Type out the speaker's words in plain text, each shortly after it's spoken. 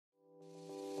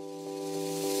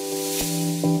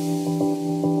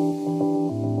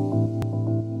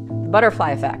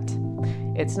Butterfly effect.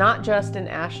 It's not just an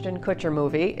Ashton Kutcher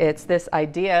movie. It's this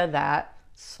idea that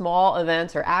small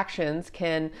events or actions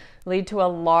can lead to a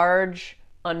large,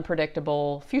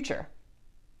 unpredictable future.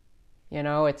 You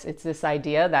know, it's this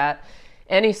idea that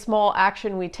any small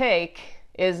action we take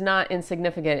is not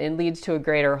insignificant. It leads to a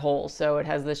greater whole. So it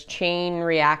has this chain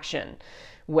reaction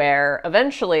where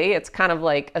eventually it's kind of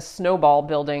like a snowball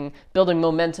building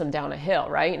momentum down a hill,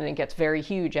 right? And it gets very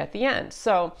huge at the end.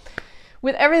 So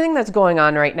with everything that's going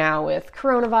on right now with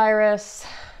coronavirus,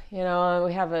 you know,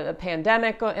 we have a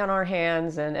pandemic on our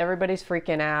hands and everybody's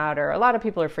freaking out, or a lot of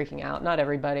people are freaking out. Not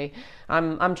everybody.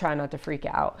 I'm trying not to freak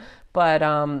out. But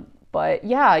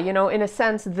yeah, you know, in a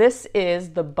sense, this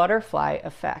is the butterfly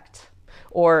effect,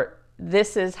 or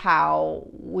this is how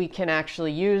we can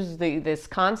actually use this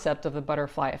concept of the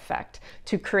butterfly effect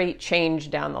to create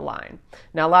change down the line.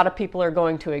 Now, a lot of people are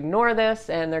going to ignore this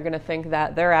and they're going to think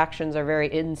that their actions are very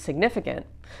insignificant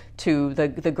to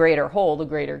the greater whole, the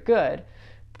greater good.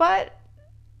 But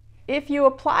if you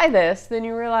apply this, then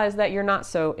you realize that you're not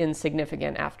so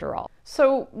insignificant after all.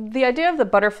 So the idea of the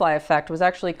butterfly effect was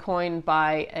actually coined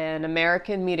by an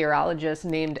American meteorologist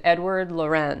named Edward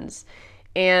Lorenz.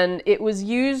 And it was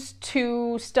used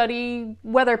to study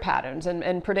weather patterns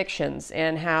and predictions,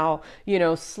 and how, you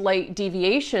know, slight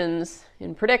deviations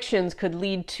in predictions could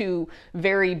lead to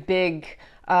very big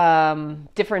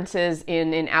differences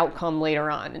in outcome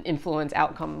later on, and influence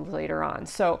outcomes later on.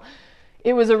 So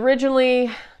it was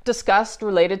originally discussed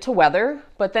related to weather,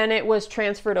 but then it was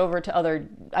transferred over to other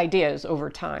ideas over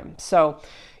time. So,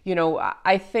 you know,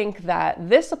 I think that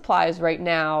this applies right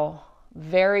now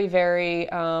very, very,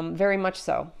 very much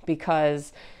so,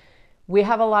 because we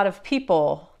have a lot of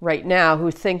people right now who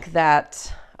think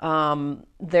that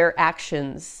their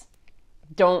actions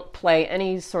don't play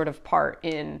any sort of part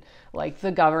in like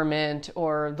the government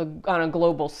or on a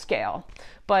global scale.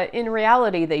 But in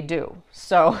reality, they do.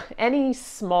 So any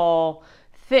small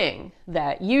thing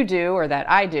that you do or that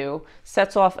I do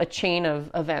sets off a chain of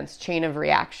events, chain of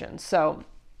reactions. So,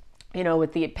 you know,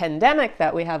 with the pandemic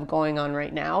that we have going on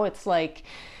right now, it's like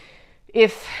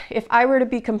if I were to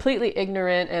be completely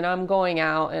ignorant and I'm going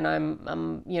out and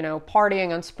I'm you know,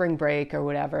 partying on spring break or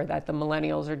whatever that the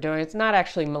millennials are doing. It's not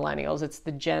actually millennials, it's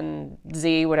the Gen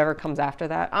Z, whatever comes after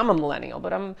that. I'm a millennial,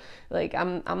 but I'm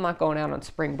not going out on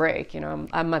spring break, you know.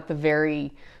 I'm at the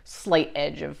very slight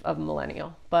edge of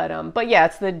millennial. But yeah,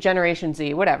 it's the Generation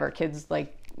Z, whatever, kids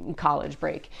like college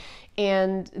break.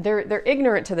 And they're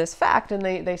ignorant to this fact, and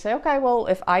they say, okay, well,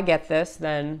 if I get this,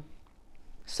 then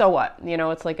so what? You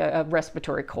know, it's like a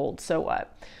respiratory cold, so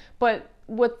what? But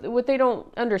what they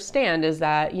don't understand is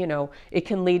that, you know, it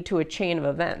can lead to a chain of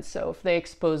events. So if they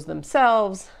expose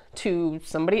themselves to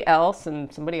somebody else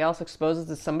and somebody else exposes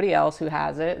to somebody else who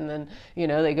has it, and then, you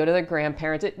know, they go to their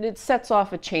grandparents, it sets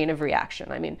off a chain of reaction.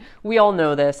 I mean, we all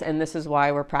know this, and this is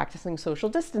why we're practicing social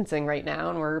distancing right now,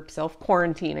 and we're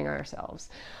self-quarantining ourselves.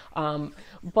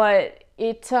 But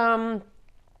it,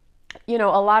 you know,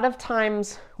 a lot of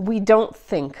times we don't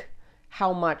think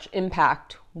how much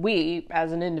impact we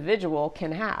as an individual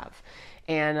can have.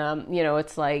 And, you know,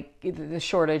 it's like the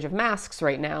shortage of masks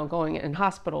right now going in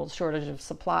hospitals, shortage of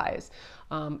supplies.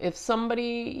 If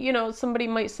somebody, you know, somebody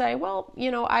might say, well,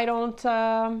 you know, I don't,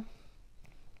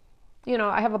 you know,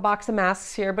 I have a box of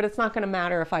masks here, but it's not going to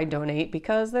matter if I donate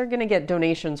because they're going to get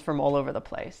donations from all over the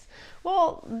place.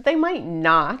 Well, they might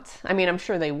not. I mean, I'm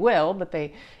sure they will, but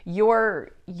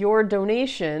your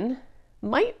donation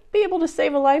might be able to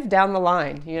save a life down the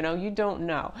line. You know, you don't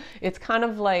know. It's kind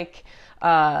of like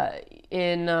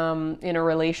in a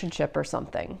relationship or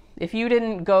something. If you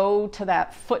didn't go to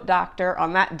that foot doctor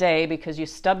on that day because you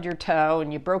stubbed your toe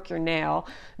and you broke your nail,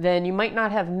 then you might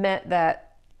not have met that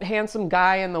handsome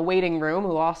guy in the waiting room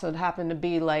who also happened to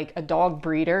be like a dog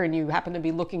breeder, and you happened to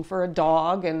be looking for a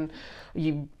dog, and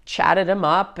you chatted him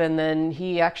up, and then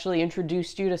he actually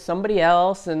introduced you to somebody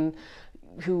else, and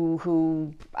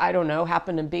who I don't know,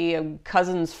 happened to be a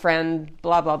cousin's friend,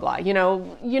 blah blah blah. You know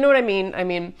what I mean? I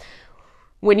mean,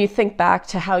 when you think back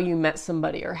to how you met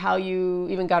somebody or how you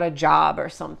even got a job or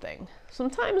something,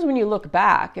 sometimes when you look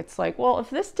back, it's like, well, if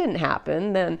this didn't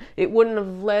happen, then it wouldn't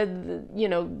have led, you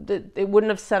know, it wouldn't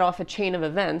have set off a chain of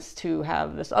events to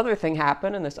have this other thing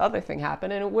happen and this other thing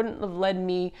happen, and it wouldn't have led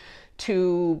me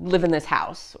to live in this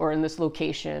house or in this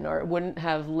location, or it wouldn't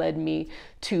have led me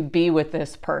to be with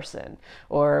this person,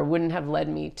 or it wouldn't have led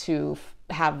me to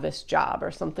have this job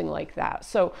or something like that.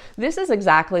 So this is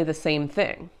exactly the same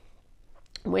thing.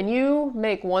 When you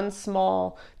make one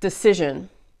small decision,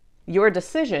 your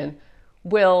decision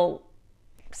will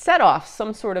set off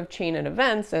some sort of chain of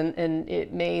events, and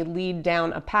it may lead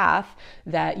down a path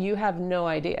that you have no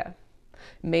idea.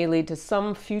 may lead to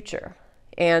some future.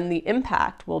 And the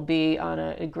impact will be on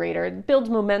a greater, it builds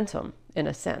momentum in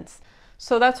a sense.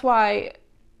 So that's why,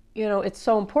 it's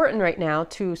so important right now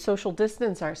to social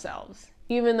distance ourselves.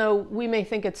 Even though we may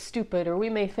think it's stupid, or we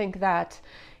may think that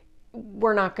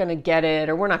we're not going to get it,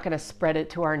 or we're not going to spread it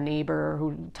to our neighbor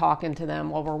who's talking to them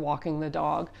while we're walking the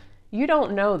dog. You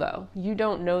don't know, though. You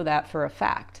don't know that for a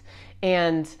fact.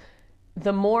 And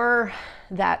the more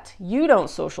that you don't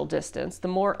social distance, the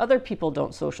more other people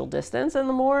don't social distance, and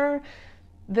the more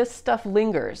this stuff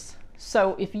lingers.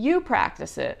 So if you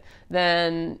practice it,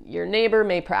 then your neighbor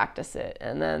may practice it,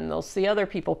 and then they'll see other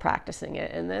people practicing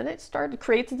it, and then it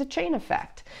creates the chain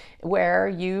effect where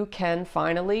you can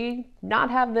finally not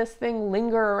have this thing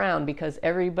linger around because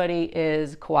everybody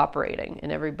is cooperating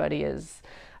and everybody is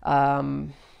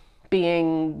having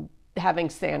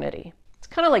sanity. It's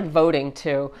kind of like voting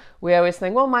too. We always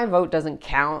think, well, my vote doesn't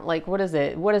count. Like, what does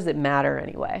it matter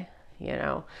anyway?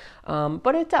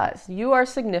 But it does. You are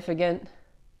significant.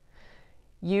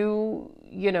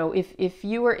 If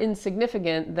you were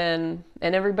insignificant, then,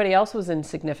 and everybody else was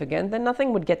insignificant, then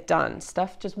nothing would get done.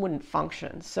 Stuff just wouldn't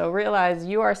function. So realize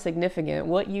you are significant.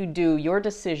 What you do, your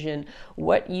decision,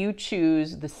 what you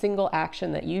choose, the single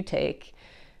action that you take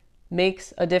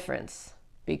makes a difference,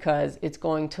 because it's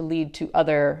going to lead to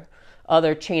other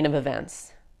chain of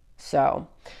events. So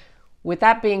with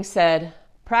that being said,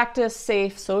 practice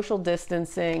safe social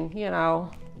distancing,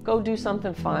 go do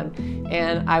something fun,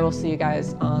 and I will see you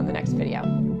guys on the next video.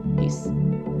 Peace.